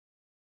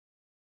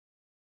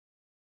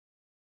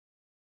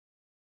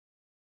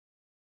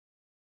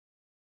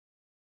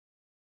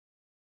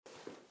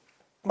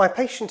My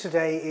patient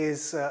today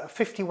is a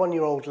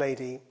 51-year-old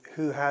lady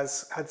who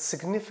has had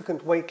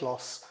significant weight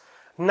loss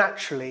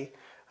naturally,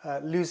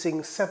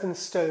 losing 7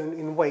 stone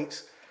in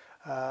weight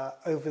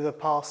over the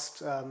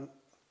past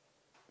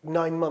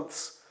 9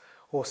 months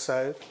or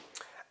so.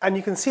 And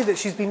you can see that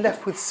she's been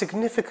left with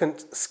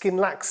significant skin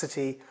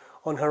laxity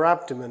on her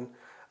abdomen,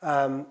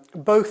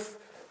 both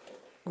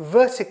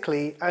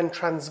vertically and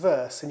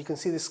transverse. And you can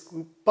see this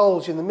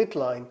bulge in the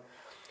midline.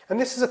 And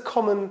this is a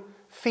common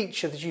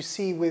feature that you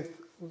see with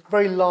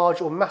very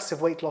large or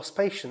massive weight loss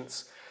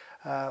patients,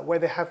 where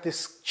they have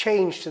this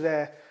change to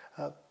their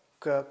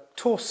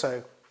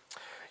torso.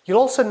 You'll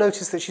also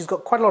notice that she's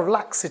got quite a lot of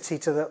laxity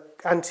to the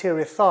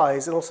anterior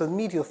thighs and also the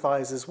medial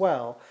thighs as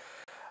well.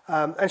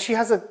 And she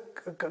has a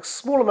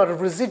small amount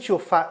of residual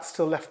fat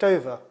still left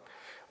over.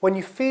 When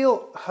you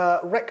feel her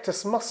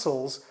rectus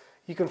muscles,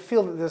 you can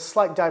feel that there's a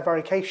slight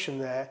divarication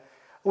there,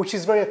 which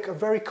is a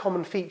very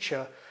common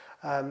feature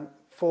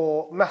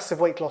for massive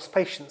weight loss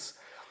patients.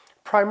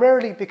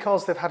 Primarily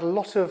because they've had a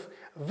lot of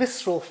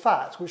visceral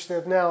fat, which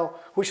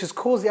has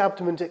caused the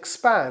abdomen to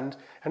expand,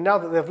 and now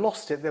that they've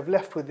lost it, they're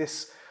left with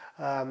this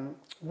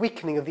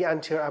weakening of the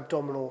anterior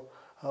abdominal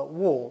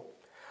wall.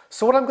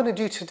 So what I'm going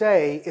to do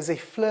today is a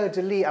Fleur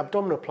de Lis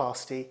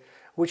abdominoplasty,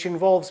 which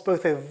involves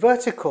both a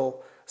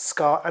vertical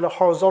scar and a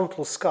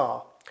horizontal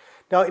scar.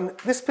 Now, in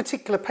this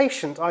particular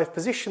patient, I've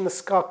positioned the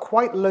scar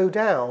quite low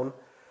down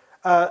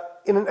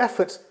in an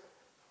effort,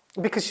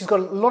 because she's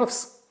got a lot of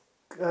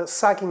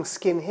sagging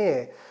skin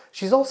here.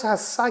 She also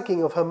has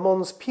sagging of her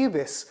mons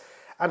pubis,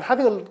 and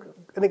having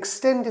an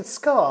extended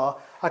scar,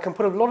 I can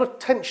put a lot of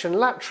tension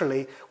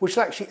laterally, which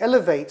will actually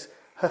elevate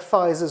her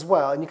thighs as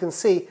well. And you can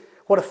see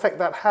what effect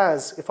that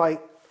has if I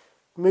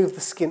move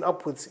the skin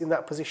upwards in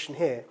that position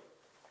here.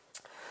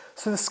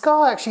 So the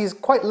scar actually is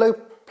quite low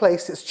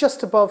placed. It's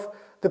just above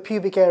the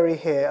pubic area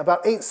here,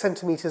 about 8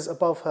 centimeters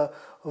above her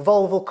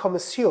vulval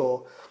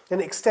commissure,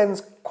 and it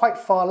extends quite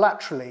far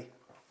laterally.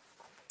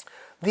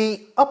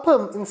 The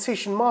upper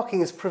incision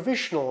marking is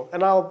provisional,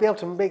 and I'll be able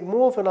to make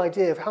more of an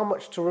idea of how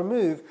much to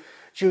remove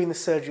during the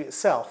surgery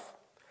itself.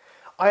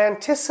 I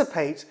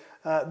anticipate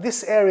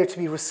this area to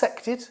be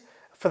resected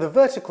for the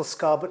vertical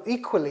scar, but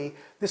equally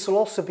this will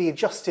also be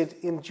adjusted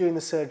during the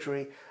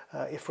surgery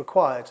if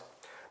required.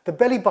 The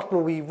belly button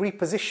will be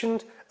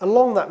repositioned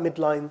along that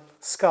midline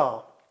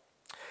scar.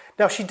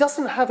 Now, she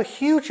doesn't have a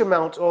huge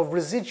amount of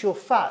residual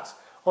fat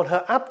on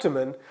her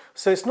abdomen,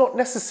 so it's not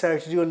necessary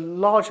to do a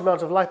large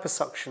amount of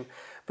liposuction.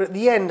 But at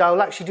the end,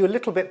 I'll actually do a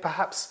little bit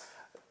perhaps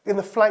in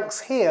the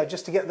flanks here,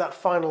 just to get that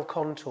final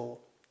contour.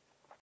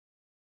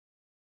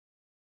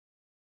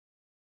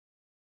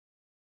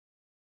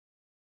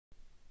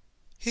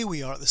 Here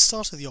we are at the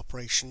start of the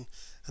operation,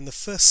 and the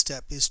first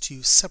step is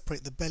to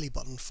separate the belly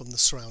button from the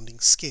surrounding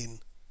skin.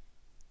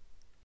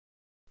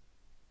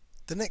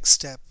 The next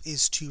step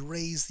is to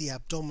raise the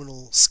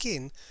abdominal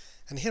skin,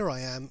 and here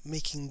I am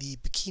making the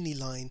bikini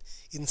line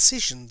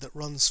incision that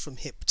runs from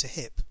hip to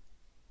hip.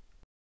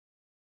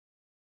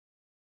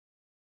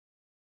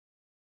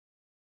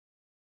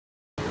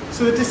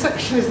 So the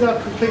dissection is now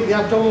complete, the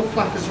abdominal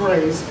flap is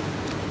raised,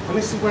 and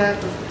this is where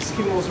the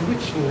skin was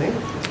originally.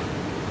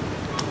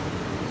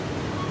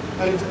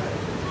 And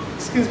the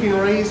skin's been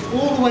raised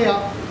all the way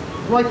up,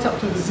 right up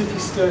to the zippy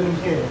sternum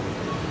here.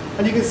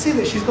 And you can see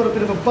that she's got a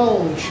bit of a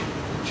bulge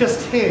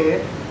just here,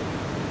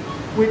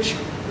 which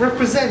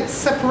represents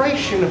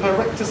separation of her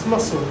rectus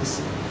muscles,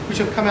 which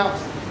have come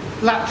out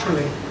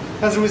laterally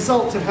as a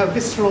result of her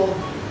visceral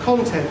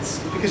contents,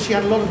 because she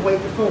had a lot of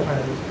weight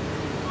beforehand.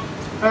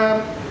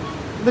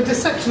 The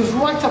dissection is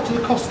right up to the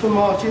costal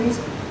margins,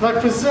 and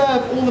I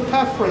preserve all the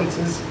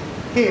perforators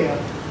here,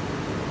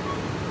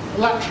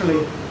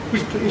 laterally,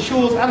 which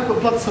ensures adequate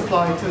blood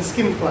supply to the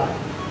skin flap.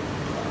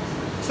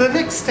 So the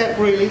next step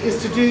really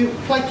is to do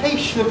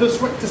plication of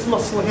this rectus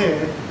muscle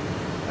here.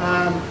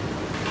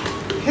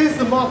 Here's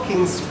the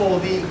markings for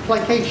the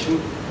plication,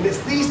 and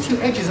it's these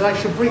two edges that I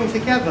should bring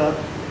together,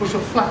 which will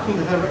flatten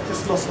the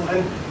rectus muscle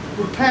and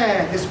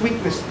repair this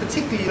weakness,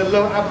 particularly the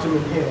lower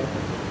abdomen here.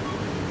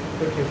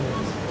 Okay,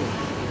 thanks.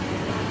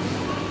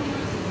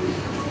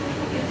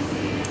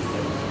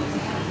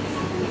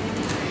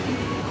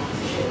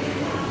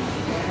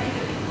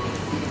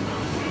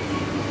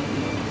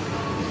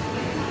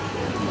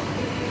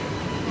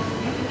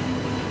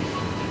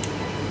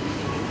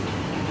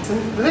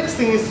 The next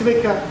thing is to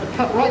make a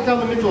cut right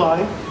down the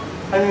midline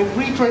and then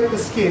redrape the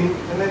skin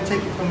and then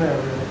take it from there,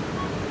 really.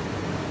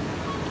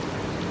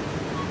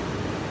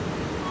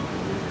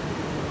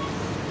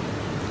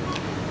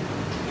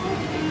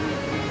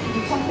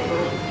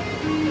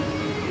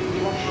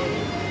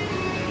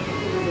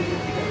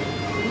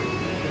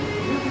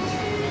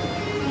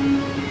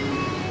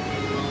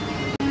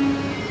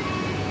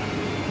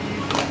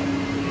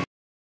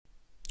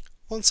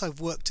 Once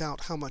I've worked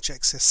out how much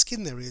excess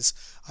skin there is,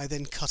 I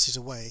then cut it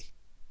away.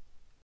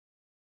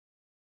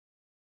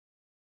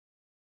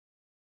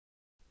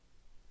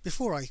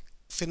 Before I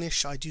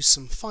finish, I do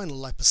some final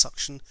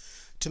liposuction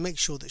to make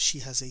sure that she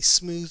has a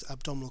smooth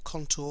abdominal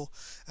contour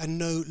and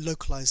no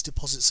localized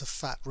deposits of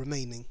fat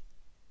remaining.